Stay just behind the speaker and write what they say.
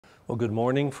Well, good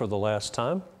morning for the last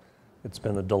time. It's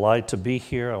been a delight to be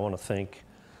here. I want to thank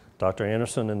Dr.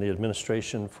 Anderson and the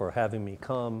administration for having me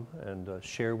come and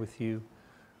share with you.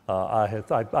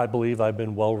 I believe I've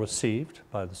been well received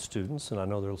by the students, and I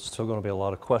know there's still going to be a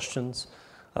lot of questions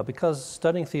because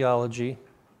studying theology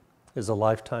is a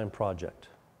lifetime project.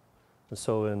 And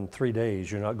so in 3 days,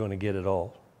 you're not going to get it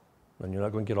all, and you're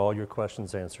not going to get all your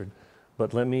questions answered.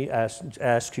 But let me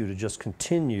ask you to just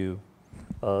continue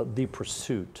the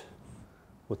pursuit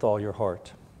with all your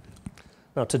heart.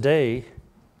 Now today,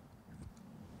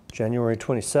 January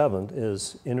 27th,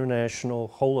 is International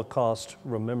Holocaust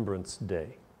Remembrance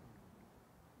Day.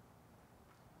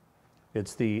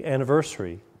 It's the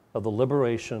anniversary of the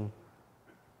liberation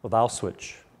of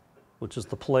Auschwitz, which is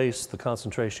the place, the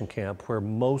concentration camp, where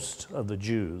most of the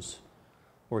Jews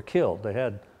were killed. They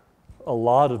had a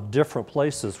lot of different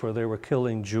places where they were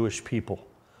killing Jewish people,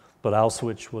 but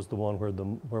Auschwitz was the one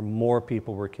where more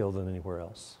people were killed than anywhere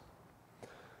else.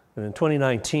 And in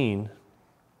 2019,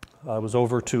 I was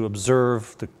over to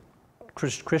observe the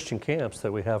Christian camps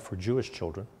that we have for Jewish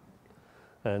children.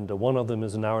 And one of them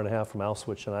is an hour and a half from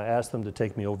Auschwitz, and I asked them to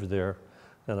take me over there.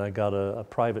 And I got a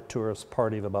private tourist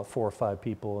party of about 4 or 5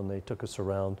 people, and they took us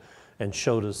around and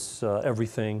showed us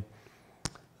everything.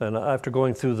 And after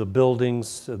going through the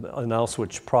buildings in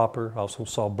Auschwitz proper, I also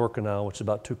saw Birkenau, which is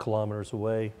about 2 kilometers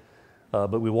away.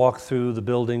 But we walked through the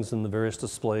buildings and the various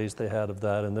displays they had of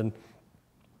that, and then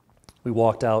we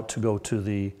walked out to go to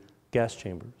the gas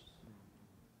chambers.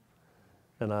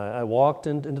 And I walked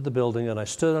into the building, and I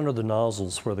stood under the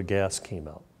nozzles where the gas came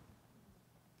out,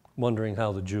 wondering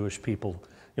how the Jewish people,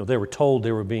 they were told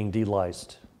they were being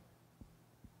deliced,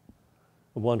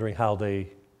 wondering how they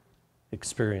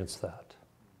experienced that.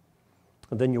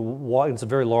 And then you walk, it's a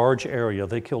very large area.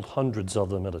 They killed hundreds of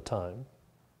them at a time.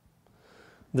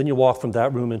 Then you walk from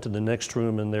that room into the next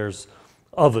room, and there's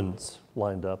ovens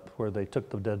lined up where they took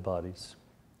the dead bodies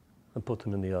and put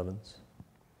them in the ovens.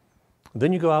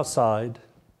 Then you go outside,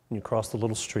 and you cross the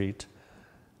little street,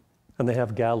 and they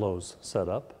have gallows set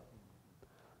up.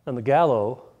 And the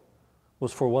gallows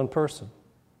was for one person.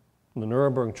 In the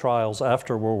Nuremberg trials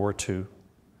after World War II,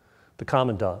 the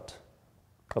commandant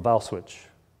of Auschwitz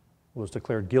was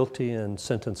declared guilty and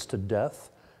sentenced to death,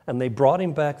 and they brought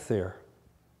him back there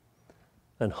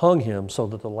and hung him so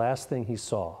that the last thing he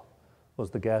saw was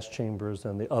the gas chambers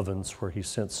and the ovens where he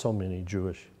sent so many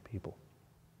Jewish people.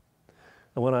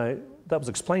 And when that was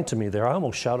explained to me there, I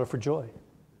almost shouted for joy.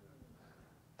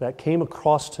 That came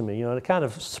across to me. It kind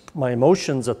of, my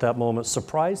emotions at that moment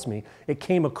surprised me. It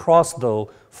came across,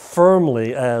 though,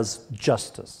 firmly as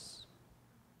justice.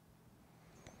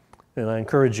 And I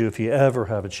encourage you, if you ever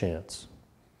have a chance,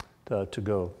 to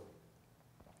go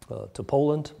to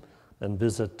Poland and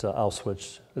visit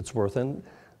Auschwitz, it's worth it.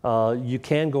 You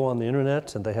can go on the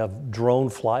internet, and they have drone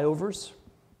flyovers.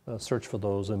 Search for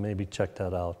those and maybe check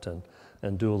that out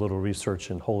and do a little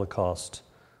research in Holocaust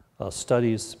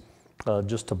studies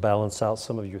just to balance out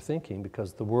some of your thinking,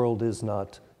 because the world is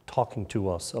not talking to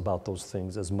us about those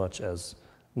things as much as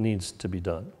needs to be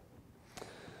done.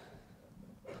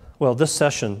 Well, this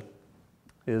session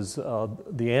is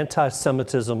the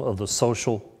anti-Semitism of the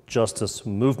social justice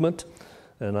movement,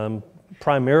 and I'm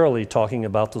primarily talking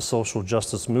about the social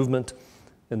justice movement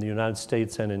in the United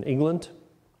States and in England.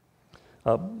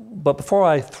 But before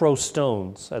I throw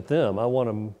stones at them, I want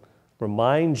to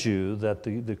remind you that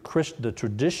the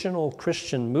traditional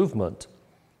Christian movement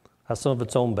has some of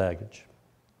its own baggage.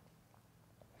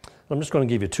 I'm just going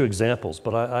to give you 2 examples,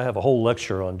 but I have a whole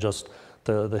lecture on just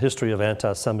the history of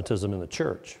anti-Semitism in the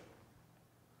church.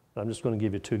 I'm just going to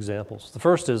give you 2 examples. The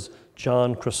first is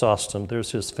John Chrysostom.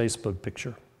 There's his Facebook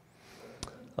picture.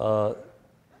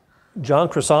 John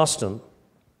Chrysostom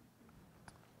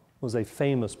was a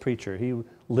famous preacher. He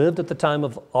lived at the time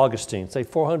of Augustine, say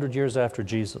 400 years after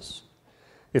Jesus.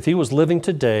 If he was living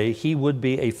today, he would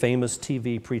be a famous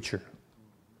TV preacher.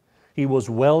 He was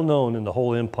well known in the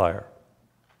whole empire.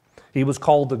 He was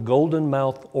called the Golden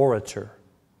Mouth Orator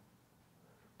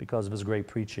because of his great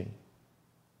preaching.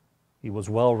 He was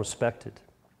well respected.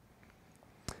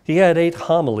 He had 8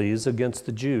 homilies against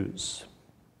the Jews.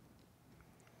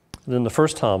 And in the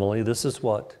first homily, this is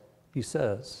what he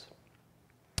says.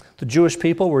 The Jewish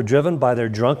people were driven by their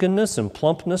drunkenness and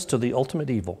plumpness to the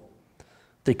ultimate evil.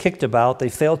 They kicked about, they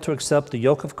failed to accept the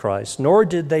yoke of Christ, nor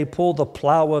did they pull the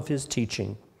plow of his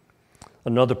teaching.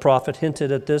 Another prophet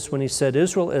hinted at this when he said,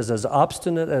 Israel is as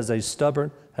obstinate as a stubborn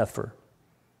heifer.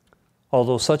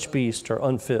 Although such beasts are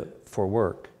unfit for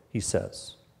work, he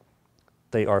says,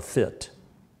 they are fit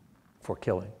for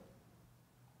killing.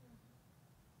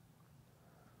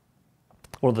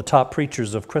 One of the top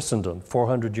preachers of Christendom,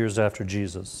 400 years after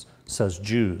Jesus, says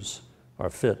Jews are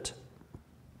fit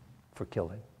for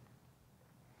killing.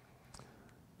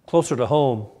 Closer to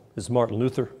home is Martin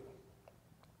Luther.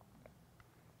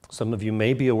 Some of you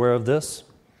may be aware of this,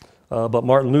 but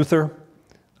Martin Luther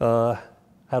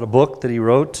had a book that he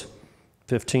wrote,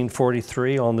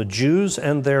 1543, on the Jews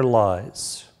and their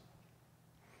lies.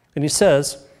 And he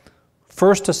says,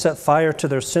 first to set fire to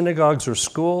their synagogues or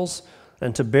schools,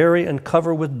 and to bury and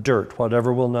cover with dirt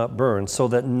whatever will not burn, so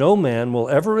that no man will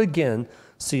ever again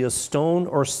see a stone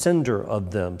or cinder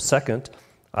of them. Second,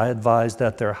 I advise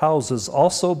that their houses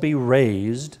also be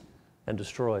razed and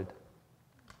destroyed.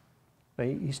 Now,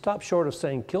 he stopped short of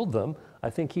saying killed them. I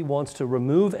think he wants to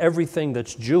remove everything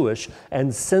that's Jewish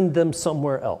and send them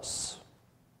somewhere else.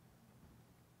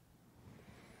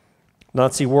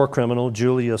 Nazi war criminal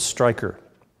Julius Streicher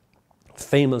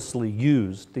famously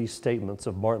used these statements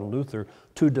of Martin Luther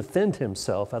to defend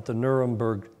himself at the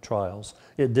Nuremberg trials.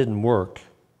 It didn't work.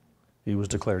 He was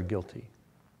declared guilty.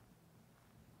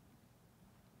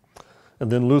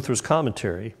 And then Luther's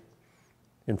commentary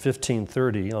in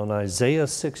 1530 on Isaiah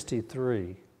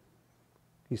 63,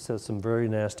 he says some very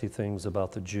nasty things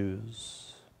about the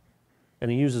Jews. And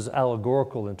he uses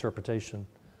allegorical interpretation,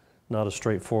 not a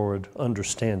straightforward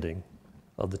understanding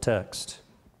of the text.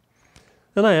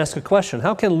 Then I ask a question.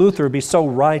 How can Luther be so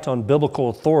right on biblical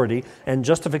authority and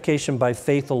justification by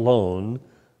faith alone,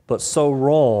 but so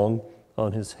wrong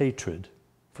on his hatred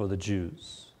for the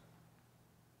Jews?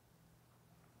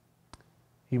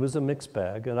 He was a mixed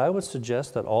bag, and I would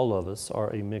suggest that all of us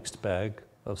are a mixed bag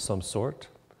of some sort.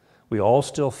 We all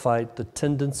still fight the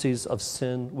tendencies of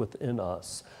sin within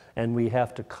us, and we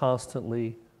have to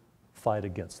constantly fight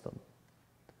against them.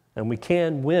 And we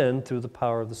can win through the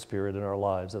power of the Spirit in our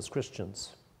lives as Christians.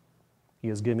 He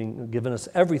has given us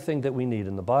everything that we need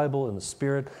in the Bible, in the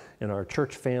Spirit, in our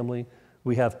church family.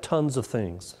 We have tons of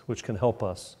things which can help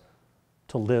us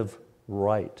to live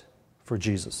right for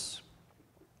Jesus.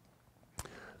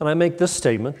 And I make this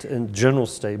statement, in general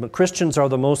statement, Christians are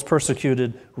the most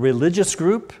persecuted religious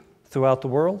group throughout the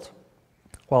world,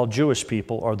 while Jewish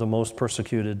people are the most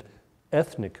persecuted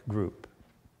ethnic group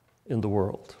in the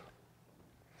world.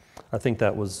 I think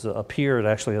that was appeared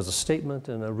actually as a statement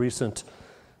in a recent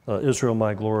Israel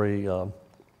My Glory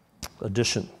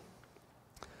edition.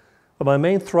 But my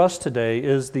main thrust today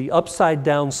is the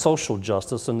upside-down social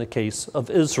justice in the case of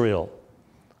Israel.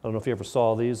 I don't know if you ever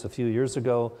saw these a few years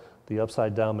ago, the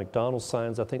upside-down McDonald's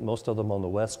signs, I think most of them on the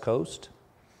West Coast,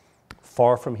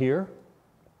 far from here.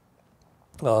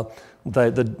 The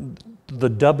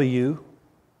W,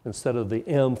 instead of the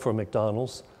M for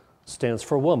McDonald's, stands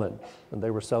for woman, and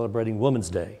they were celebrating Women's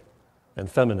Day and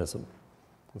feminism.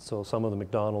 And so some of the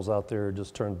McDonald's out there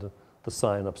just turned the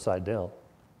sign upside down,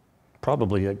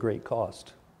 probably at great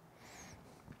cost.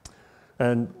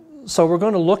 And so we're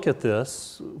going to look at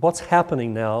this, what's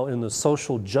happening now in the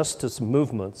social justice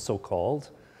movement, so-called,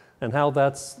 and how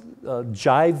that's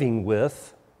jiving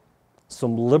with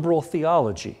some liberal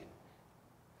theology,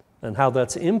 and how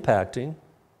that's impacting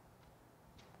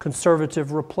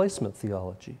conservative replacement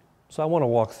theology. So I want to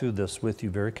walk through this with you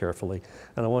very carefully,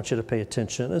 and I want you to pay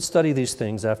attention and study these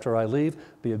things after I leave.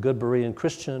 Be a good Berean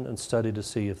Christian and study to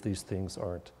see if these things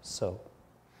aren't so.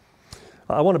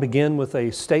 I want to begin with a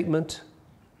statement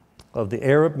of the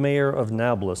Arab mayor of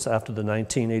Nablus after the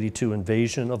 1982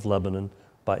 invasion of Lebanon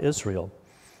by Israel.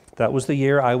 That was the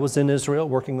year I was in Israel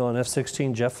working on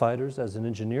F-16 jet fighters as an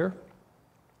engineer.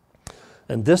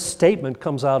 And this statement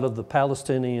comes out of the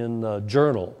Palestinian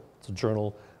Journal. It's a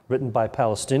journal written by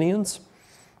Palestinians,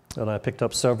 and I picked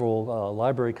up several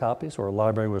library copies, or a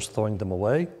library was throwing them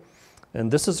away. And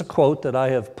this is a quote that I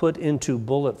have put into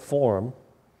bullet form,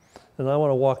 and I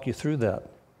want to walk you through that.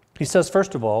 He says,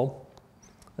 first of all,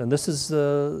 and this is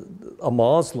a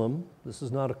Muslim, this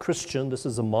is not a Christian, this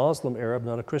is a Muslim Arab,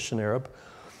 not a Christian Arab,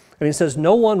 and he says,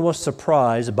 no one was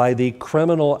surprised by the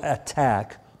criminal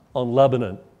attack on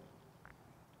Lebanon.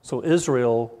 So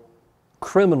Israel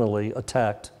criminally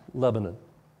attacked Lebanon.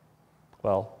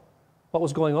 Well, what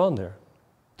was going on there?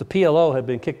 The PLO had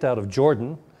been kicked out of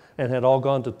Jordan and had all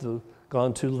gone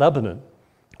to Lebanon,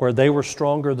 where they were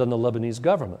stronger than the Lebanese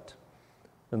government.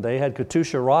 And they had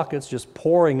Katyusha rockets just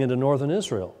pouring into northern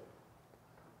Israel.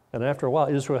 And after a while,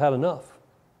 Israel had enough.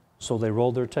 So they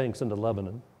rolled their tanks into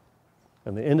Lebanon.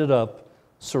 And they ended up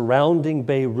surrounding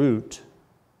Beirut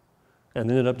and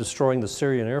ended up destroying the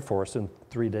Syrian Air Force in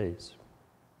 3 days.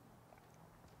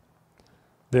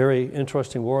 Very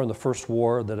interesting war, and the first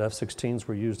war that F-16s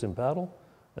were used in battle,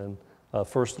 and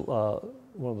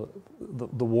one of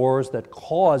the wars that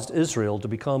caused Israel to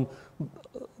become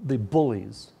the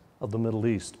bullies of the Middle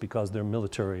East because their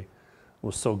military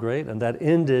was so great, and that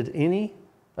ended any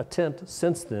attempt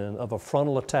since then of a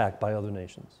frontal attack by other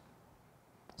nations.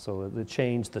 So it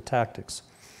changed the tactics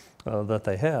that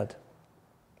they had.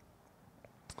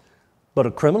 But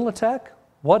a criminal attack?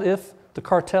 What if the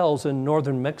cartels in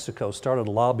northern Mexico started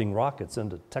lobbing rockets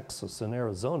into Texas and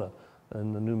Arizona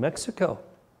and New Mexico?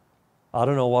 I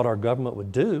don't know what our government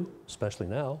would do, especially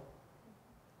now.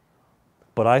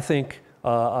 But I think,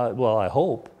 I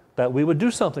hope that we would do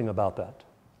something about that.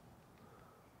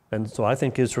 And so I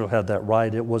think Israel had that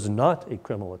right. It was not a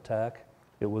criminal attack.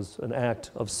 It was an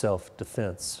act of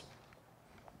self-defense.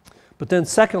 But then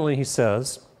secondly, he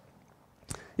says,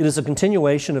 it is a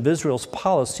continuation of Israel's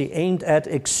policy aimed at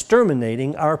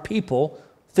exterminating our people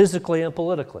physically and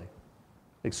politically.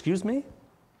 Excuse me?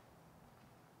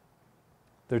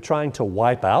 They're trying to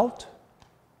wipe out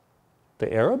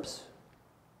the Arabs?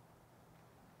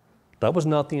 That was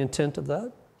not the intent of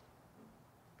that.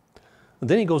 And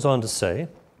then he goes on to say,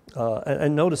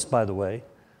 and notice, by the way,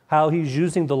 how he's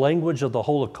using the language of the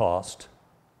Holocaust,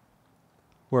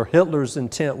 where Hitler's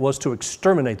intent was to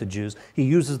exterminate the Jews. He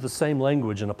uses the same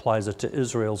language and applies it to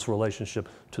Israel's relationship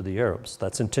to the Arabs.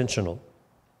 That's intentional.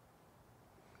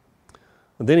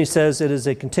 And then he says it is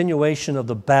a continuation of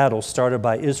the battle started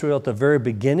by Israel at the very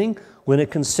beginning when it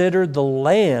considered the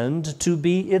land to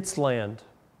be its land.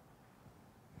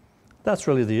 That's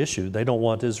really the issue. They don't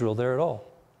want Israel there at all.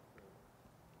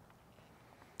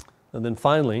 And then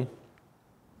finally,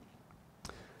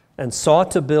 and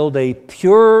sought to build a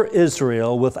pure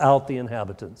Israel without the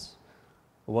inhabitants.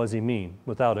 What does he mean?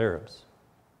 Without Arabs.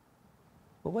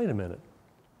 Well, wait a minute.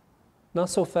 Not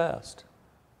so fast.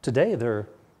 Today there are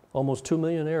almost 2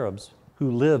 million Arabs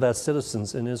who live as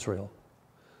citizens in Israel.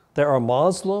 There are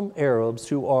Muslim Arabs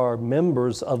who are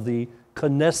members of the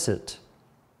Knesset.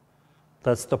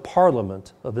 That's the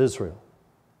parliament of Israel.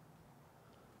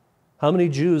 How many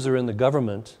Jews are in the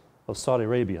government of Saudi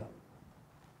Arabia?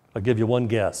 I'll give you one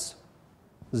guess.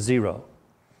 0.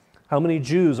 How many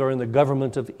Jews are in the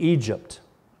government of Egypt?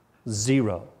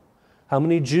 0. How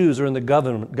many Jews are in the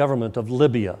government of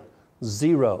Libya?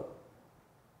 0.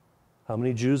 How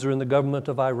many Jews are in the government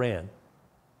of Iran?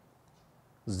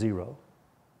 0.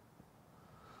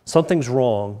 Something's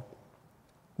wrong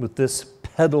with this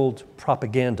peddled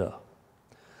propaganda.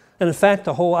 And in fact,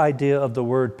 the whole idea of the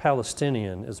word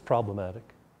Palestinian is problematic,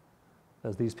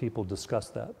 as these people discuss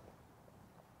that.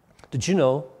 Did you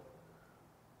know,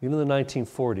 even in the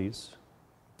 1940s,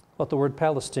 what the word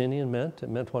Palestinian meant? It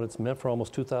meant what it's meant for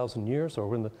almost 2,000 years, or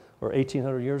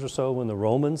 1,800 years or so, when the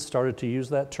Romans started to use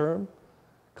that term.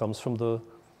 It comes from the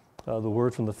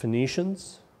word from the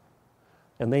Phoenicians.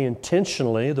 And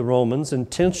the Romans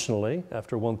intentionally,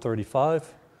 after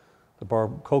 135, the Bar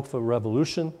Kokhba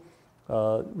Revolution,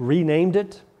 renamed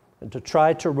it, and to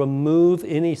try to remove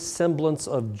any semblance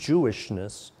of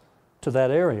Jewishness to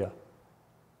that area.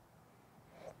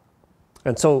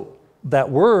 And so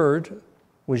that word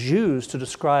was used to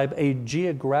describe a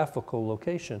geographical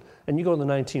location. And you go in the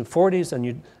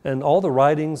 1940s and all the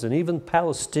writings, and even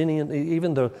Palestinian,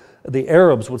 even the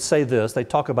Arabs would say this. They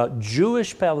talk about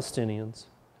Jewish Palestinians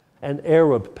and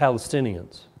Arab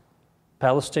Palestinians.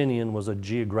 Palestinian was a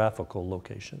geographical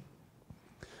location.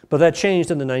 But that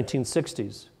changed in the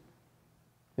 1960s.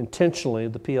 Intentionally,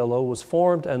 the PLO was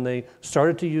formed, and they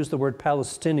started to use the word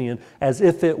Palestinian as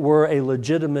if it were a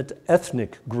legitimate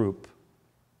ethnic group.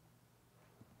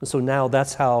 And so now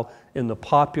that's how, in the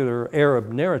popular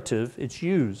Arab narrative, it's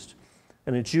used.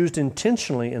 And it's used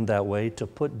intentionally in that way to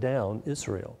put down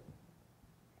Israel.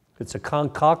 It's a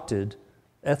concocted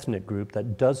ethnic group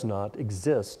that does not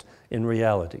exist in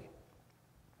reality.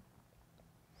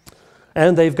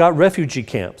 And they've got refugee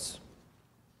camps.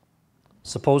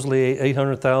 Supposedly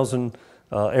 800,000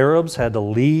 Arabs had to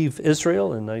leave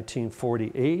Israel in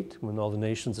 1948 when all the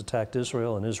nations attacked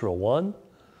Israel and Israel won.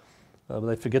 But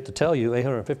they forget to tell you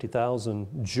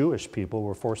 850,000 Jewish people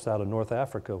were forced out of North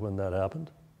Africa when that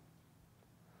happened.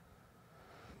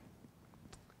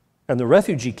 And the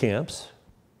refugee camps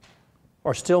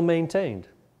are still maintained.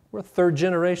 We're a third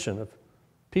generation of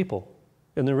people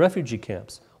in the refugee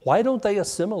camps. Why don't they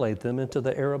assimilate them into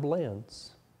the Arab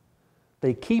lands?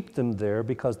 They keep them there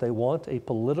because they want a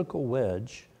political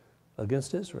wedge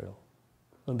against Israel.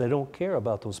 And they don't care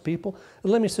about those people.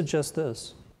 And let me suggest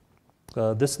this.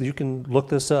 You can look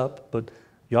this up, but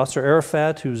Yasser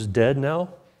Arafat, who's dead now,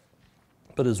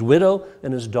 but his widow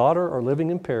and his daughter are living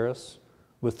in Paris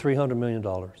with $300 million.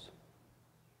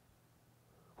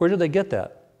 Where did they get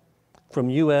that? From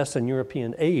U.S. and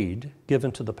European aid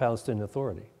given to the Palestinian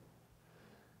Authority.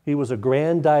 He was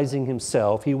aggrandizing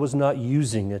himself. He was not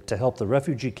using it to help the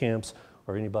refugee camps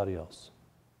or anybody else.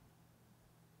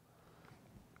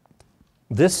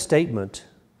 This statement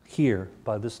here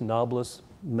by this noblest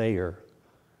mayor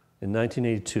in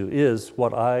 1982 is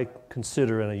what I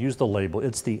consider, and I use the label,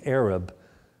 it's the Arab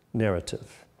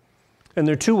narrative. And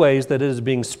there are two ways that it is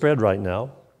being spread right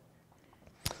now.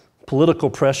 Political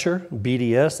pressure,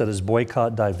 BDS, that is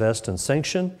boycott, divest, and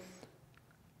sanction,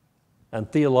 and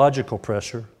theological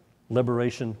pressure,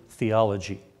 liberation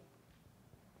theology.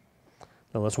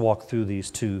 Now let's walk through these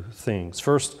two things.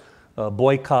 First,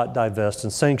 boycott, divest,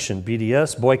 and sanction.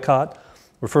 BDS, boycott,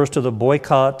 refers to the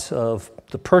boycott of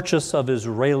the purchase of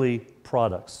Israeli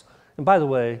products. And by the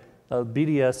way,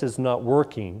 BDS is not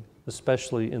working,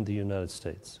 especially in the United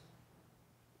States.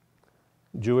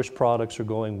 Jewish products are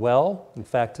going well. In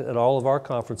fact, at all of our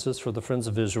conferences for the Friends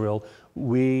of Israel,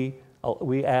 we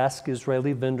ask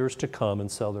Israeli vendors to come and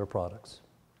sell their products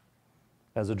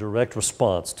as a direct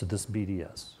response to this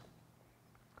BDS.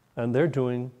 And they're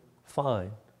doing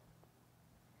fine.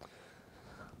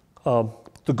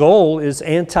 The goal is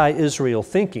anti-Israel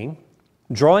thinking,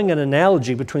 drawing an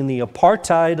analogy between the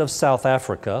apartheid of South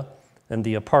Africa and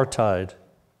the apartheid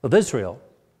of Israel.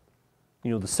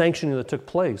 You know, the sanctioning that took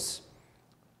place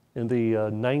in the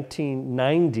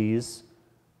 1990s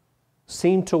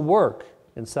seemed to work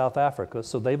in South Africa,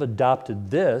 so they've adopted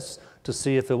this to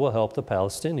see if it will help the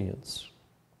Palestinians.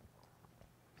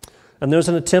 And there's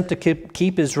an attempt to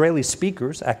keep Israeli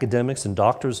speakers, academics and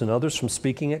doctors and others from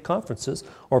speaking at conferences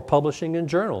or publishing in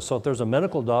journals. So if there's a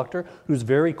medical doctor who's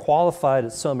very qualified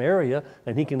at some area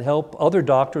and he can help other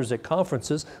doctors at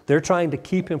conferences, they're trying to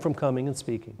keep him from coming and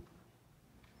speaking.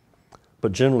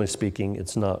 But generally speaking,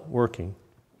 it's not working.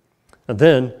 And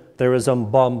then there is a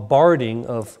bombarding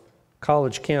of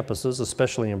college campuses,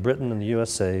 especially in Britain and the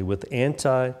USA, with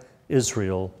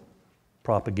anti-Israel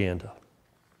propaganda.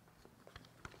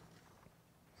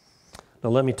 Now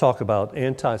let me talk about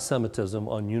anti-Semitism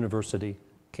on university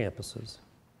campuses.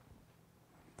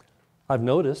 I've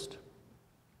noticed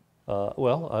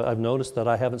that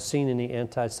I haven't seen any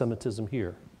anti-Semitism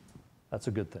here. That's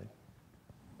a good thing.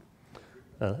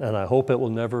 And I hope it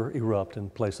will never erupt in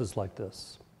places like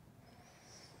this.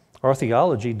 Our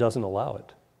theology doesn't allow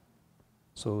it.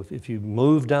 So if you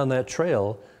move down that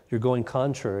trail, you're going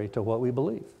contrary to what we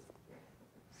believe.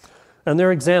 And there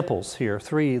are examples here,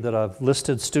 3 that I've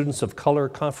listed: Students of Color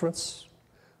Conference,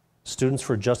 Students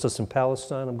for Justice in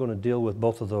Palestine. I'm going to deal with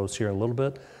both of those here in a little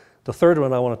bit. The third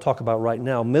one I want to talk about right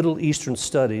now, Middle Eastern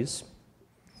Studies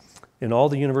in all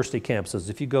the university campuses.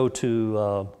 If you go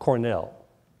to Cornell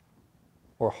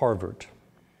or Harvard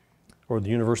or the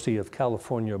University of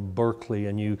California, Berkeley,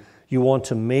 and you want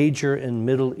to major in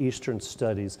Middle Eastern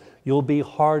Studies, you'll be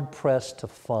hard-pressed to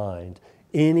find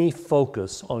any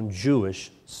focus on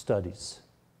Jewish studies.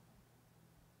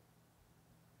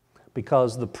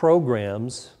 Because the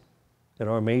programs in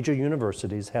our major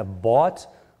universities have bought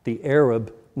the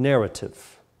Arab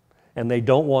narrative, and they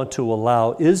don't want to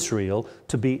allow Israel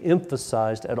to be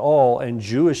emphasized at all, and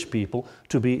Jewish people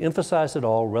to be emphasized at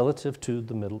all relative to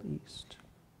the Middle East.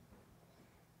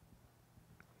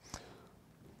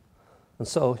 And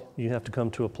so you have to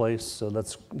come to a place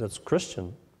that's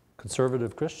Christian,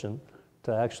 conservative Christian,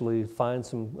 to actually find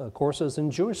some courses in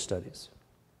Jewish studies.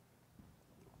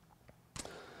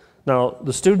 Now,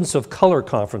 the Students of Color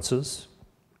Conferences,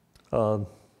 the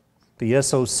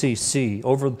SOCC,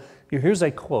 here's a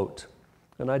quote.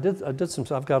 And I've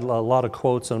got a lot of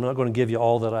quotes, and I'm not going to give you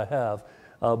all that I have.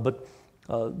 But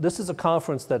this is a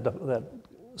conference that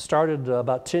started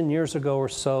about 10 years ago or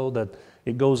so, that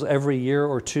it goes every year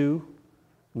or two.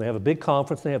 And they have a big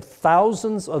conference. They have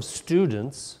thousands of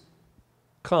students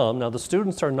come. Now, the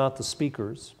students are not the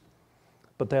speakers,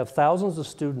 but they have thousands of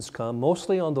students come,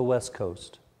 mostly on the West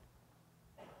Coast.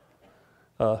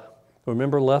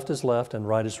 Remember, left is left and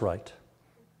right is right,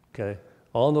 okay,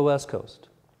 on the West Coast.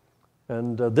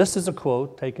 And this is a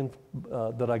quote taken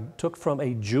that I took from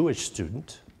a Jewish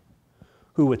student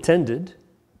who attended,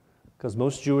 because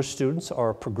most Jewish students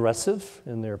are progressive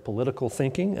in their political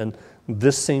thinking, and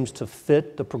this seems to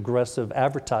fit the progressive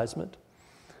advertisement.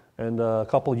 And a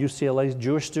couple of UCLA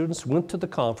Jewish students went to the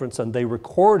conference and they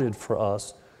recorded for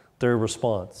us their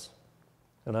response.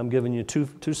 And I'm giving you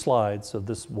two slides of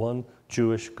this one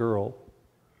Jewish girl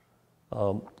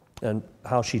and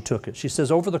how she took it. She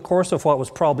says, over the course of what was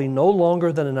probably no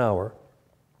longer than an hour,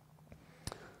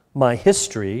 my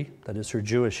history, that is her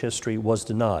Jewish history, was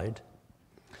denied.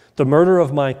 The murder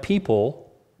of my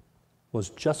people was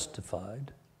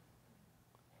justified.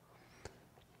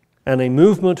 And a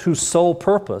movement whose sole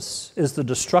purpose is the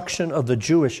destruction of the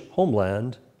Jewish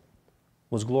homeland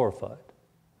was glorified.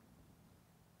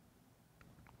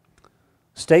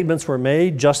 Statements were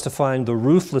made justifying the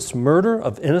ruthless murder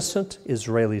of innocent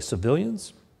Israeli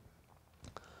civilians.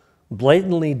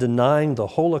 blatantly denying the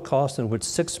Holocaust in which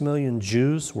 6 million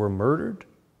Jews were murdered?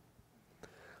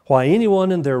 Why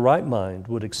anyone in their right mind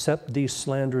would accept these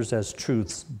slanders as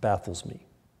truths baffles me.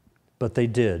 But they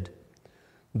did.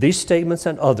 These statements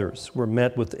and others were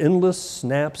met with endless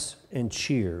snaps and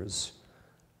cheers.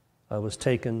 I was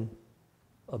taken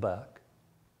aback.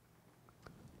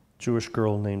 Jewish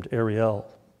girl named Ariel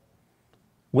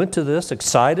went to this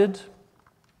excited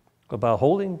about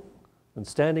holding and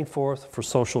standing forth for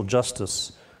social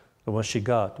justice. And what she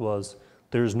got was,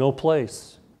 there's no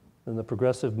place in the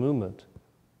progressive movement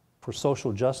for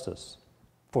social justice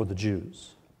for the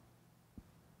Jews.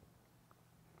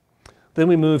 Then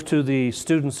we move to the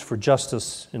Students for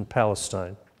Justice in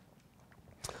Palestine.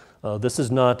 This is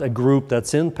not a group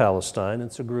that's in Palestine,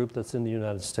 it's a group that's in the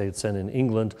United States and in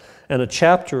England. And a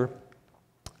chapter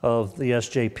of the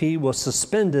SJP was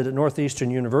suspended at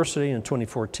Northeastern University in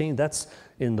 2014. That's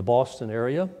in the Boston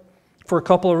area for a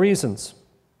couple of reasons.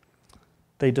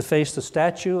 They defaced a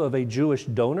statue of a Jewish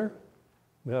donor.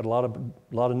 We had a lot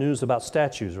of news about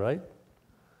statues, right?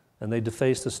 And they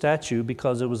defaced the statue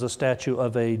because it was a statue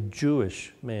of a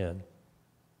Jewish man.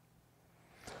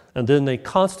 And then they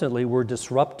constantly were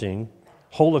disrupting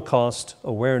Holocaust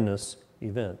awareness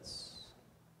events.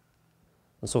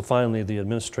 And so finally the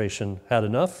administration had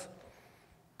enough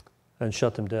and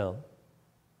shut them down.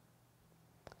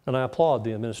 And I applaud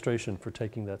the administration for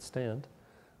taking that stand.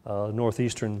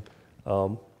 Northeastern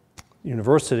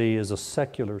University is a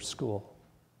secular school.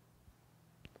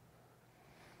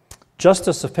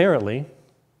 Justice, apparently,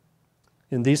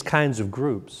 in these kinds of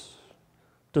groups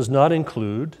does not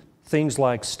include things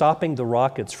like stopping the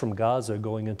rockets from Gaza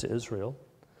going into Israel.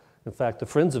 In fact, the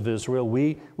Friends of Israel,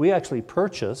 we actually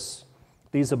purchase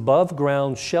these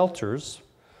above-ground shelters.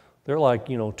 They're like,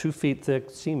 2 feet thick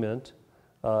cement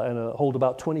and hold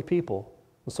about 20 people.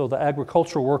 And so the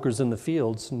agricultural workers in the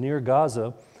fields near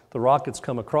Gaza, the rockets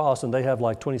come across and they have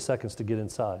like 20 seconds to get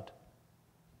inside.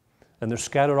 And they're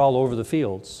scattered all over the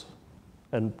fields.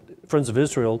 And Friends of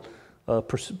Israel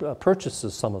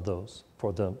purchases some of those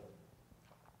for them.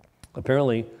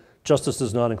 Apparently, justice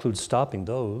does not include stopping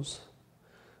those.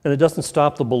 And it doesn't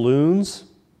stop the balloons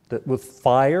that with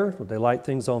fire, they light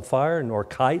things on fire, nor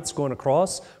kites going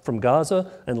across from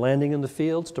Gaza and landing in the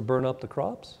fields to burn up the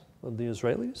crops of the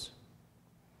Israelis.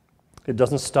 It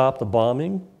doesn't stop the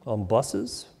bombing on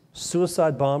buses,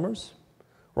 suicide bombers,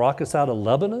 rockets out of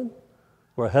Lebanon,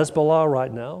 where Hezbollah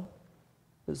right now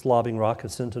is lobbing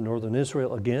rockets into northern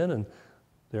Israel again, and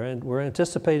we're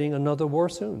anticipating another war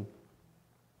soon.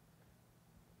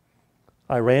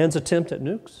 Iran's attempt at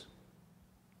nukes.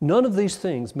 None of these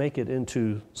things make it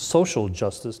into social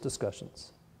justice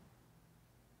discussions.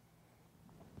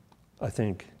 I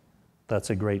think that's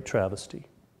a great travesty.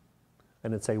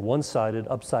 And it's a one-sided,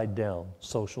 upside-down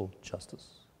social justice.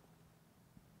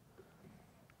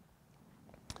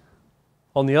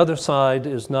 On the other side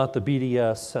is not the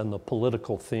BDS and the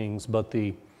political things, but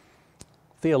the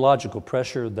theological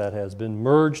pressure that has been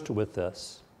merged with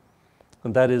this,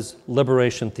 and that is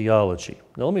liberation theology.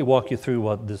 Now let me walk you through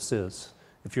what this is,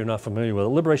 if you're not familiar with it.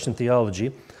 Liberation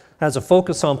theology has a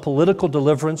focus on political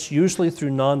deliverance, usually through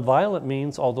nonviolent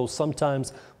means, although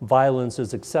sometimes violence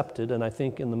is accepted, and I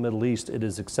think in the Middle East it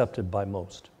is accepted by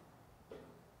most.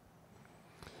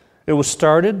 It was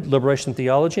started, liberation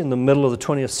theology, in the middle of the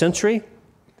 20th century.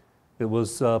 It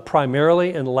was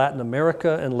primarily in Latin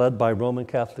America and led by Roman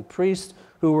Catholic priests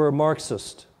who were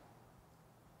Marxist.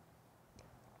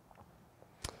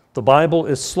 The Bible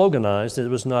is sloganized. It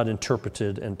was not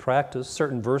interpreted and practiced.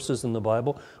 Certain verses in the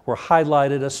Bible were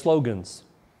highlighted as slogans.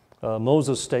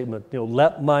 Moses' statement,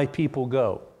 let my people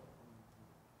go.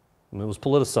 And it was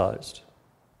politicized.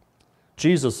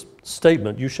 Jesus'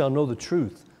 statement, you shall know the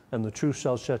truth, and the truth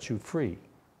shall set you free.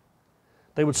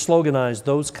 They would sloganize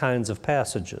those kinds of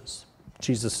passages.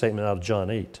 Jesus' statement out of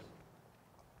John 8.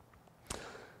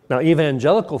 Now,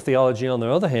 evangelical theology, on the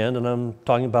other hand, and I'm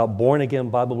talking about born-again,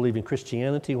 Bible-believing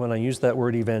Christianity when I use that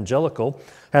word evangelical,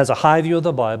 has a high view of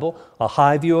the Bible, a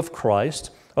high view of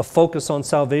Christ, a focus on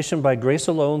salvation by grace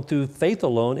alone, through faith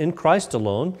alone, in Christ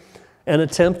alone, an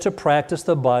attempt to practice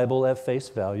the Bible at face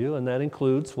value, and that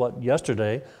includes what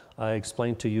yesterday I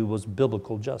explained to you was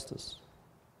biblical justice.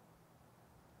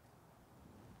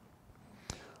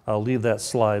 I'll leave that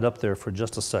slide up there for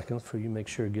just a second for you to make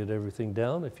sure you get everything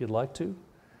down if you'd like to.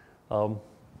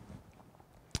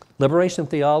 Liberation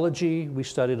theology, we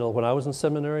studied, when I was in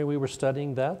seminary, we were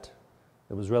studying that.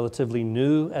 It was relatively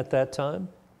new at that time.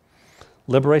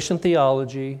 Liberation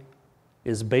theology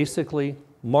is basically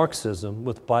Marxism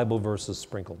with Bible verses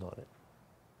sprinkled on it.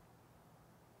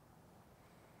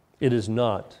 It is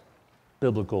not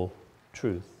biblical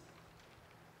truth.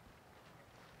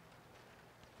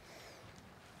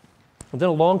 And then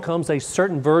along comes a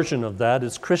certain version of that,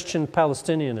 is Christian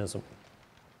Palestinianism.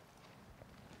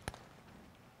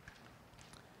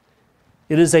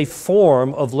 It is a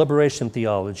form of liberation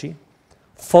theology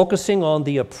focusing on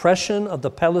the oppression of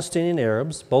the Palestinian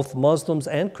Arabs, both Muslims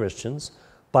and Christians,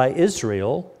 by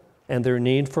Israel and their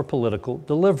need for political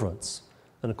deliverance.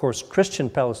 And of course, Christian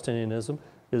Palestinianism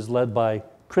is led by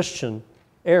Christian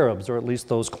Arabs, or at least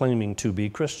those claiming to be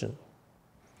Christian.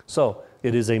 So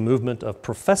it is a movement of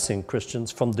professing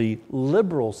Christians from the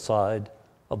liberal side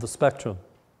of the spectrum.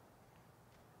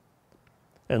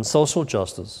 And social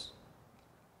justice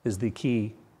is the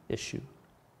key issue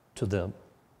to them.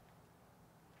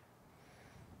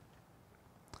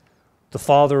 The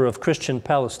father of Christian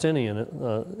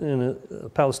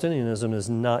Palestinianism is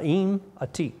Naim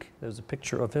Atik. There's a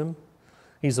picture of him.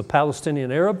 He's a Palestinian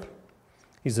Arab.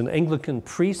 He's an Anglican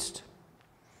priest.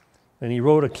 And he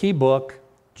wrote a key book,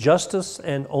 Justice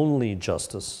and Only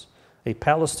Justice, A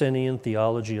Palestinian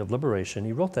Theology of Liberation.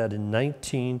 He wrote that in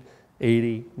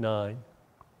 1989.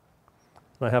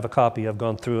 And I have a copy. I've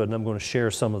gone through it, and I'm going to share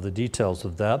some of the details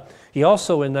of that. He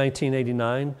also, in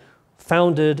 1989,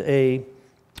 founded a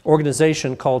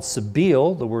organization called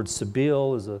Sabil. The word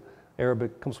Sabil is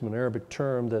comes from an Arabic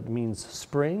term that means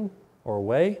spring or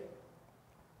way.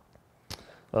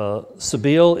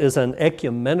 Sabil is an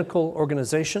ecumenical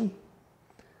organization.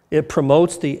 It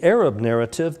promotes the Arab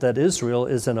narrative that Israel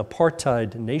is an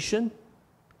apartheid nation,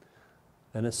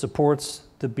 and it supports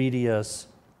the BDS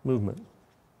movement.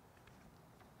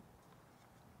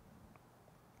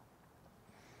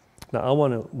 Now, I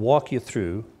want to walk you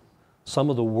through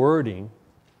some of the wording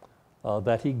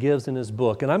that he gives in his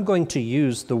book. And I'm going to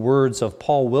use the words of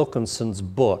Paul Wilkinson's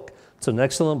book. It's an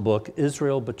excellent book,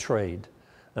 Israel Betrayed.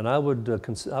 And I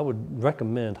would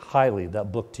recommend highly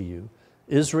that book to you.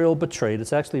 Israel Betrayed.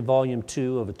 It's actually volume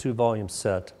 2 of a 2-volume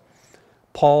set.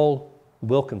 Paul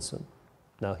Wilkinson.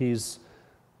 Now, he's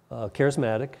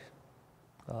charismatic,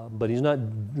 but he's not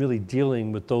really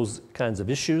dealing with those kinds of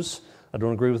issues. I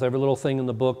don't agree with every little thing in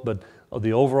the book, but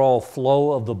the overall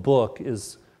flow of the book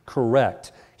is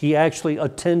correct. He actually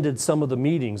attended some of the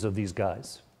meetings of these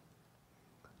guys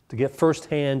to get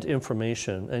firsthand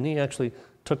information, and he actually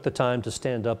took the time to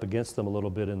stand up against them a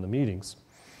little bit in the meetings.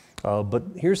 But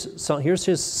here's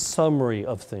his summary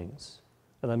of things,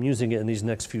 and I'm using it in these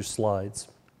next few slides.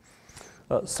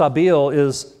 Sabil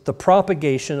is the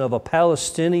propagation of a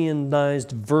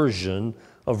Palestinianized version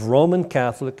of Roman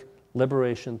Catholic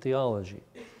liberation theology.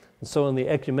 And so in the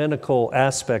ecumenical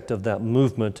aspect of that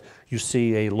movement, you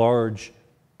see a large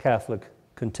Catholic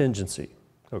contingency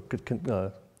or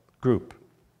group.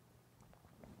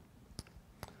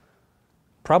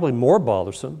 Probably more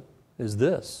bothersome is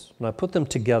this, and I put them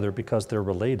together because they're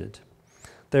related.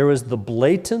 There is the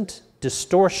blatant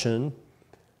distortion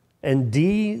and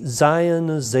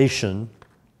de-Zionization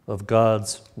of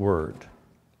God's Word.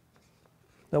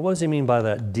 Now, what does he mean by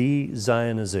that,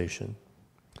 de-Zionization?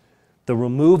 The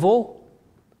removal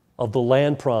of the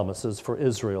land promises for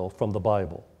Israel from the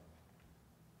Bible.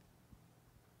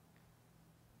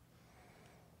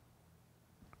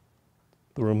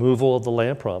 The removal of the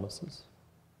land promises.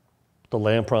 The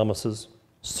land promises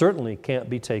certainly can't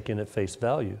be taken at face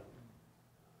value.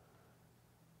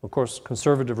 Of course,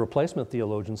 conservative replacement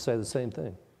theologians say the same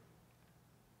thing.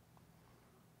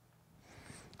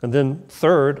 And then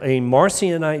third, a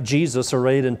Marcionite Jesus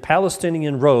arrayed in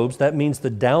Palestinian robes. That means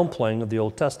the downplaying of the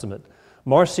Old Testament.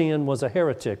 Marcion was a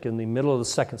heretic in the middle of the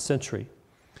 2nd century.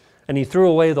 And he threw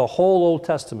away the whole Old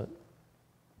Testament.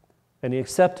 And he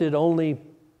accepted only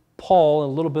Paul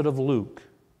and a little bit of Luke.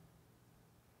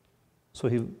 So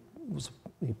he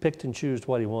picked and chose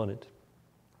what he wanted.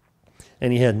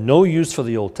 And he had no use for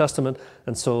the Old Testament.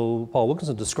 And so Paul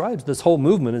Wilkinson describes this whole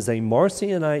movement as a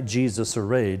Marcionite Jesus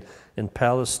arrayed in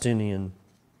Palestinian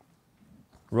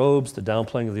robes, the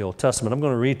downplaying of the Old Testament. I'm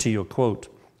going to read to you a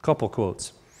couple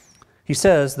quotes. He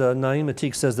says, Naim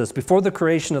Atik says this, before the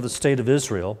creation of the State of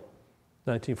Israel,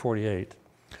 1948,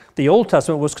 the Old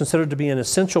Testament was considered to be an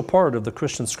essential part of the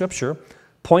Christian scripture,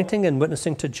 pointing and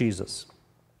witnessing to Jesus.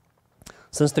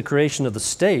 Since the creation of the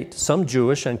state, some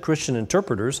Jewish and Christian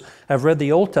interpreters have read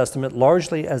the Old Testament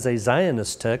largely as a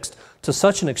Zionist text to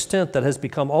such an extent that has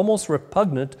become almost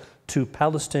repugnant to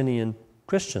Palestinian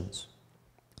Christians.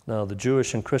 Now, the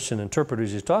Jewish and Christian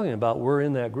interpreters he's talking about were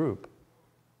in that group,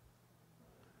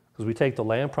 because we take the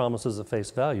land promises at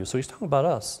face value. So he's talking about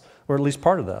us, or at least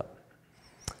part of that.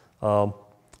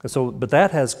 But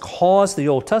that has caused the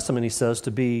Old Testament, he says,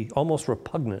 to be almost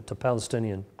repugnant to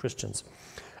Palestinian Christians.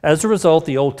 As a result,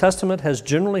 the Old Testament has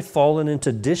generally fallen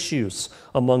into disuse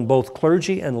among both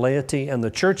clergy and laity, and the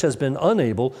church has been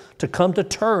unable to come to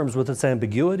terms with its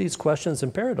ambiguities, questions,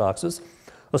 and paradoxes,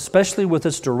 especially with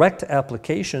its direct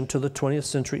application to the 20th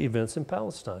century events in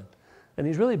Palestine. And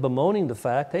he's really bemoaning the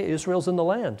fact, hey, Israel's in the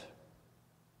land.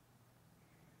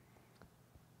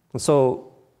 And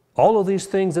so all of these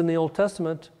things in the Old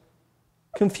Testament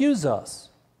confuse us.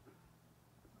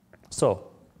 So,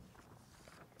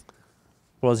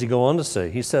 what does he go on to say?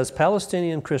 He says,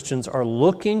 Palestinian Christians are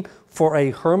looking for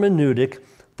a hermeneutic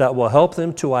that will help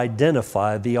them to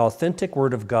identify the authentic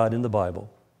Word of God in the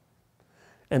Bible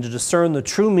and to discern the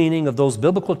true meaning of those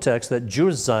biblical texts that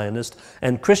Jewish Zionists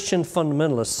and Christian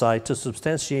fundamentalists cite to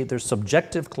substantiate their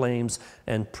subjective claims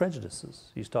and prejudices.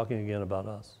 He's talking again about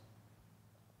us.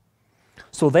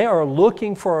 So they are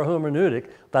looking for a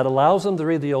hermeneutic that allows them to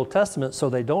read the Old Testament so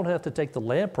they don't have to take the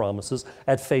land promises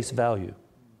at face value.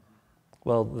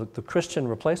 Well, the Christian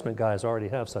replacement guys already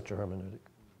have such a hermeneutic.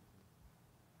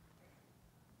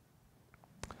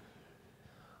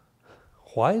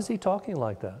 Why is he talking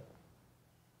like that?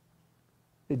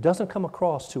 It doesn't come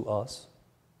across to us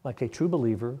like a true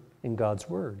believer in God's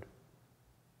Word.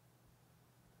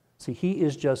 See, he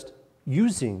is just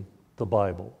using the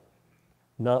Bible,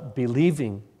 not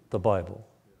believing the Bible.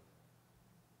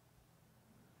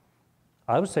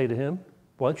 I would say to him,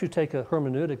 why don't you take a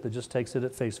hermeneutic that just takes it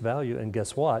at face value, and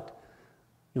guess what?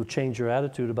 You'll change your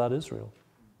attitude about Israel.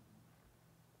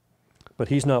 But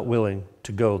he's not willing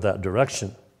to go that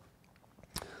direction.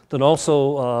 Then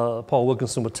also, Paul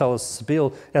Wilkinson would tell us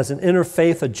Sabeel has an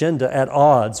interfaith agenda at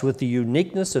odds with the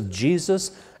uniqueness of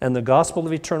Jesus and the gospel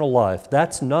of eternal life.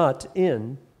 That's not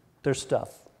in their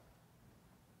stuff.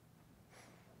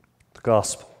 The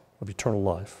gospel of eternal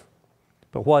life.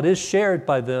 But what is shared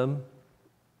by them,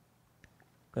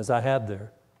 as I have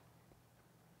there,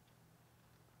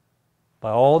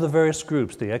 by all the various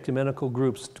groups, the ecumenical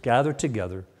groups gathered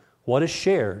together, what is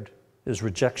shared is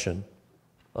rejection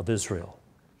of Israel.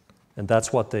 And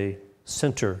that's what they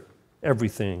center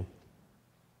everything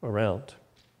around.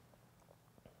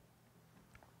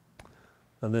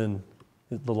 And then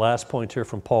the last point here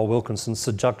from Paul Wilkinson,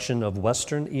 seduction of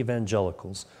Western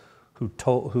evangelicals who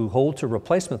hold to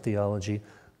replacement theology,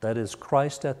 that is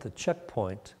Christ at the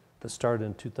checkpoint, that started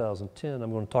in 2010.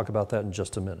 I'm going to talk about that in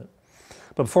just a minute.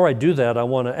 But before I do that, I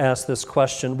want to ask this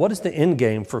question: what is the end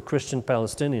game for Christian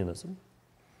Palestinianism?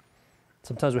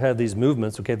 Sometimes we have these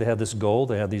movements, okay, they have this goal,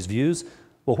 they have these views.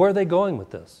 Well, where are they going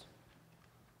with this?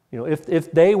 You know,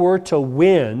 if they were to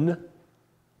win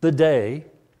the day,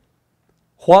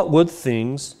 what would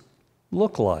things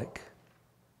look like?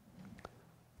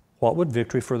 What would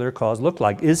victory for their cause look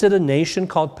like? Is it a nation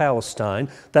called Palestine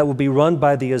that will be run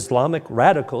by the Islamic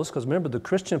radicals? Because remember, the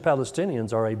Christian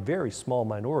Palestinians are a very small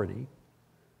minority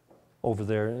over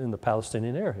there in the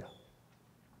Palestinian area.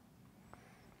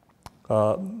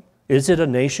 Is it a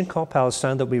nation called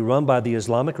Palestine that will be run by the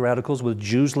Islamic radicals with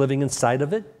Jews living inside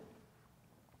of it?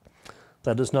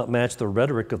 That does not match the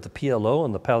rhetoric of the PLO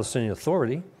and the Palestinian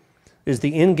Authority. Is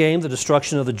the end game the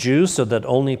destruction of the Jews so that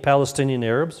only Palestinian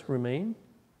Arabs remain?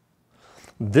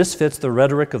 This fits the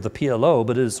rhetoric of the PLO,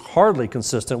 but it is hardly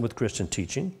consistent with Christian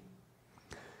teaching.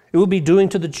 It will be doing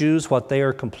to the Jews what they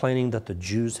are complaining that the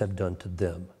Jews have done to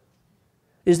them.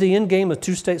 Is the end game a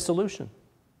two-state solution?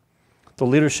 The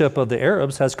leadership of the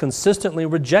Arabs has consistently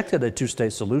rejected a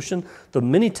two-state solution, the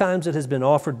many times it has been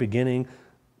offered beginning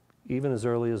even as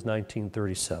early as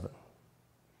 1937.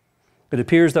 It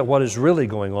appears that what is really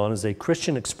going on is a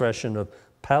Christian expression of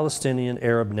Palestinian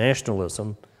Arab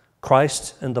nationalism.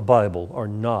 Christ and the Bible are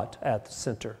not at the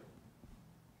center.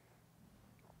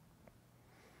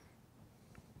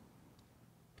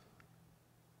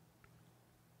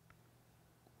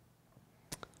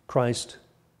 Christ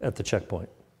at the checkpoint.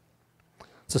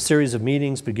 It's a series of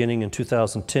meetings beginning in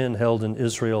 2010 held in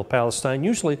Israel, Palestine.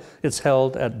 Usually it's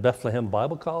held at Bethlehem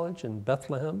Bible College in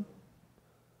Bethlehem,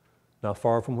 not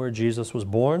far from where Jesus was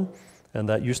born, and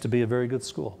that used to be a very good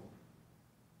school.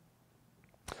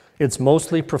 It's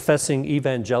mostly professing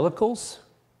evangelicals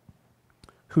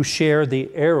who share the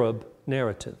Arab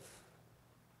narrative.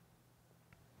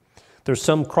 There's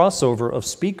some crossover of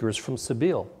speakers from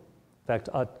Sabeel. In fact,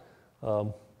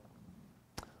 Naim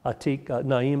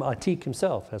Atik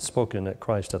himself has spoken at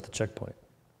Christ at the Checkpoint.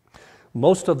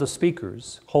 Most of the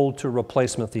speakers hold to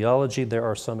replacement theology. There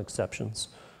are some exceptions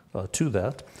to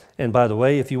that. And by the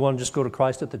way, if you want to just go to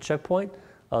Christ at the Checkpoint,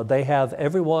 they have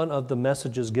every one of the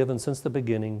messages given since the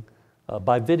beginning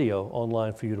by video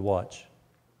online for you to watch.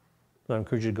 I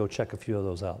encourage you to go check a few of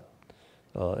those out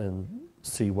and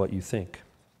see what you think.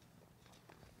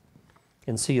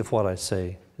 and see if what I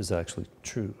say is actually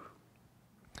true.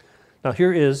 Now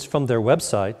here is from their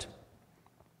website.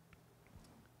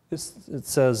 It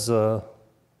says, well,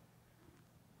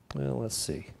 let's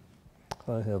see.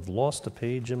 I have lost a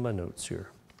page in my notes here.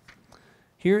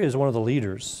 Here is one of the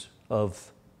leaders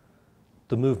of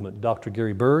the movement, Dr.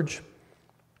 Gary Burge.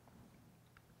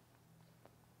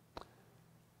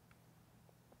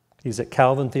 He's at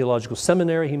Calvin Theological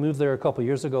Seminary. He moved there a couple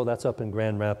years ago. That's up in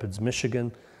Grand Rapids,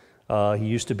 Michigan. He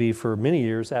used to be for many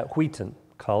years at Wheaton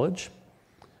College.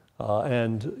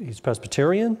 And he's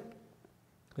Presbyterian,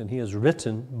 and he has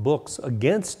written books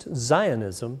against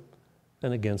Zionism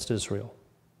and against Israel.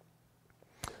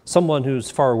 Someone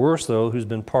who's far worse, though, who's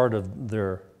been part of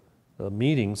their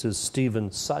meetings is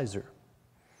Stephen Sizer.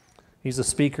 He's a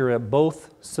speaker at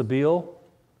both Sabile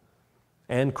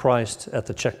and Christ at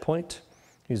the Checkpoint.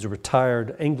 He's a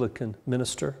retired Anglican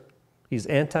minister. He's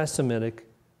anti-Semitic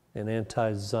and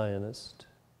anti-Zionist.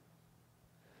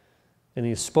 And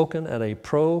he's spoken at a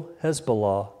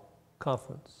pro-Hezbollah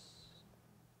conference.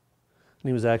 And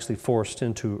he was actually forced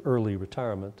into early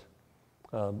retirement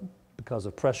because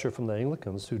of pressure from the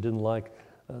Anglicans who didn't like,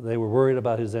 they were worried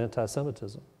about his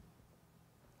anti-Semitism.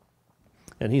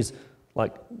 And he's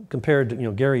like, compared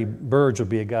to, Gary Burge would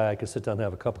be a guy I could sit down and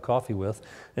have a cup of coffee with,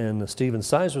 and Stephen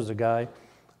Sizer's a guy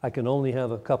I can only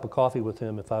have a cup of coffee with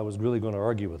him if I was really going to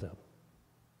argue with him.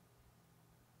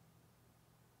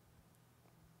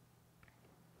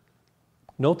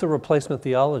 Note the replacement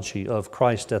theology of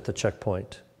Christ at the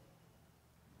Checkpoint.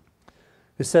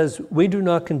 It says, we do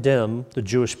not condemn the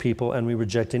Jewish people and we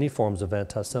reject any forms of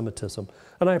anti-Semitism.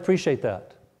 And I appreciate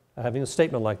that, having a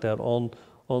statement like that on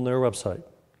their website.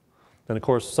 And of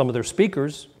course, some of their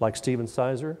speakers, like Stephen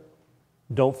Sizer,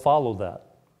 don't follow that.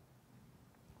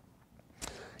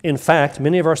 In fact,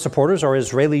 many of our supporters are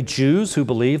Israeli Jews who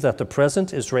believe that the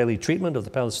present Israeli treatment of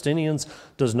the Palestinians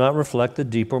does not reflect the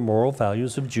deeper moral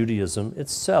values of Judaism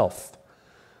itself.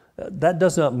 That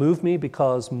does not move me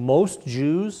because most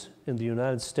Jews in the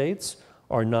United States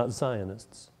are not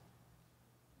Zionists.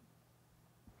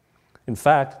 In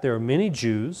fact, there are many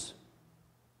Jews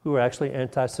who are actually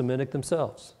anti-Semitic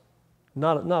themselves.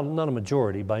 Not a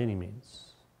majority by any means.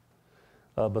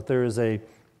 But there is a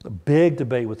big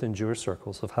debate within Jewish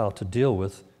circles of how to deal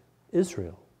with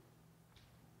Israel.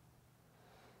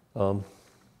 He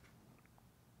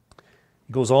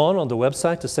goes on the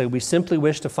website to say, we simply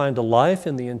wish to find a life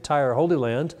in the entire Holy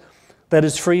Land that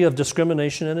is free of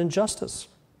discrimination and injustice,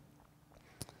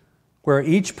 where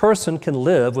each person can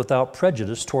live without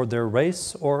prejudice toward their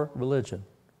race or religion.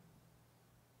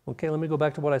 Okay, let me go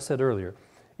back to what I said earlier.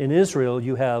 In Israel,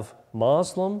 you have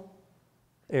Muslim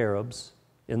Arabs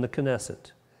in the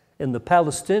Knesset. In the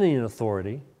Palestinian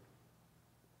Authority,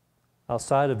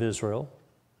 outside of Israel,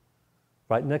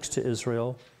 right next to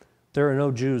Israel, there are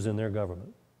no Jews in their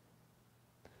government.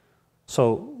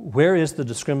 So where is the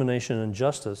discrimination and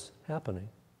injustice happening?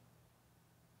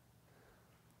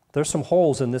 There's some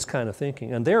holes in this kind of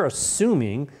thinking, and they're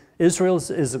assuming Israel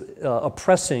is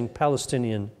oppressing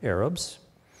Palestinian Arabs,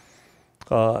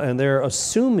 and they're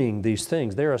assuming these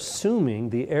things. They're assuming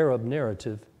the Arab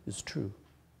narrative is true.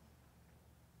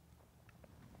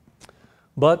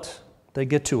 But they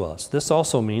get to us. This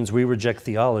also means we reject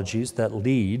theologies that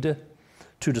lead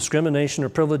to discrimination or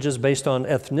privileges based on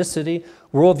ethnicity,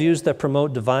 worldviews that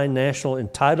promote divine national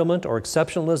entitlement or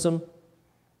exceptionalism.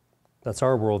 That's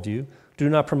our worldview. Do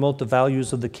not promote the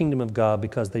values of the kingdom of God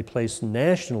because they place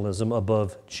nationalism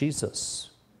above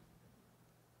Jesus.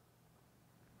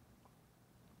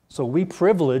 So we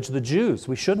privilege the Jews.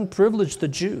 We shouldn't privilege the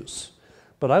Jews.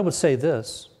 But I would say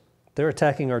this. They're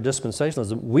attacking our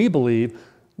dispensationalism. We believe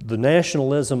the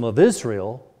nationalism of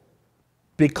Israel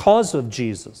because of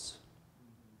Jesus.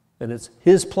 And it's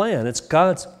His plan, it's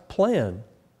God's plan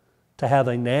to have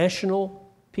a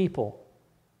national people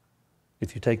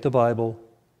if you take the Bible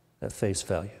at face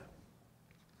value.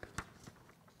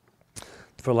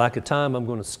 For lack of time, I'm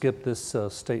going to skip this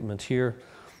statement here,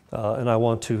 and I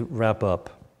want to wrap up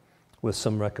with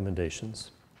some recommendations.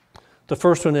 The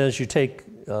first one is you take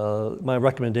my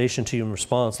recommendation to you in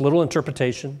response, little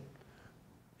interpretation,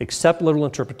 accept literal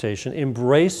interpretation,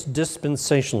 embrace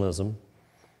dispensationalism,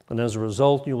 and as a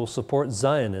result, you will support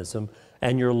Zionism,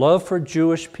 and your love for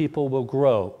Jewish people will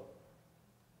grow.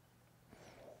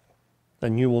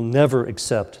 And you will never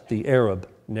accept the Arab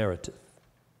narrative.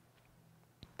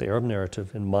 The Arab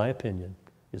narrative, in my opinion,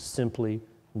 is simply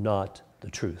not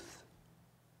the truth.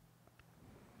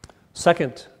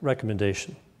 Second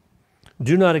recommendation,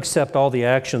 do not accept all the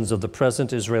actions of the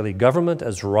present Israeli government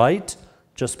as right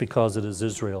just because it is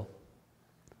Israel.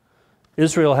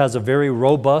 Israel has a very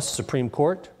robust Supreme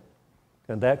Court,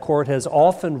 And that court has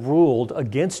often ruled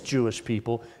against Jewish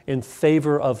people in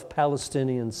favor of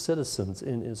Palestinian citizens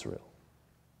in Israel.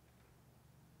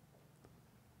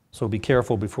 So be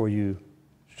careful before you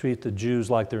treat the Jews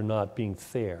like they're not being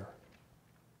fair.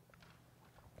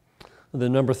 And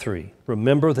then number 3,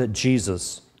 remember that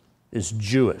Jesus is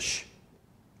Jewish.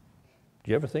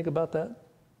 Do you ever think about that?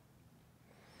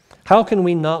 How can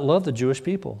we not love the Jewish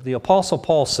people? The Apostle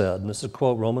Paul said, and this is a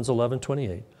quote, Romans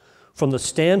 11:28, from the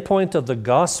standpoint of the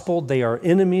gospel, they are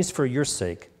enemies for your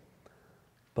sake,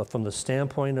 but from the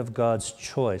standpoint of God's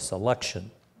choice, election,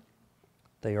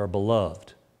 they are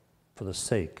beloved for the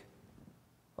sake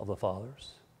of the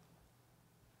fathers.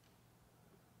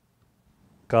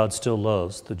 God still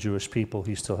loves the Jewish people.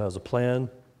 He still has a plan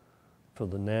for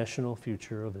the national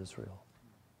future of Israel.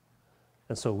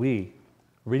 And so we,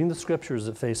 reading the scriptures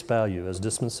at face value as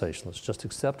dispensationalists, just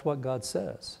accept what God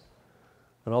says.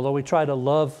 And although we try to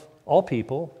love all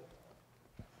people,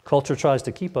 culture tries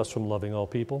to keep us from loving all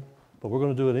people, but we're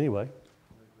going to do it anyway.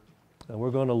 And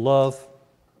we're going to love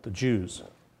the Jews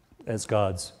as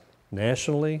God's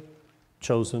nationally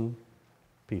chosen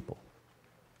people.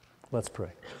 Let's pray.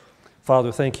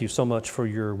 Father, thank you so much for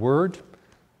your word,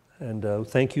 and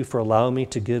thank you for allowing me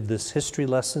to give this history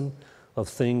lesson of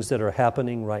things that are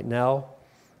happening right now.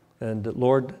 And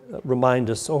Lord,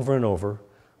 remind us over and over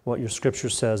what your scripture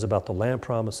says about the land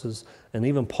promises, and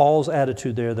even Paul's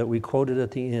attitude there that we quoted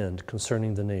at the end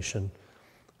concerning the nation.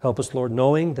 Help us, Lord,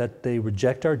 knowing that they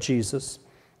reject our Jesus,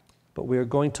 but we are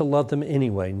going to love them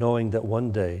anyway, knowing that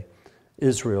one day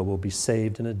Israel will be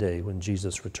saved in a day when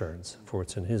Jesus returns. For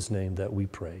it's in his name that we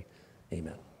pray.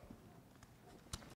 Amen.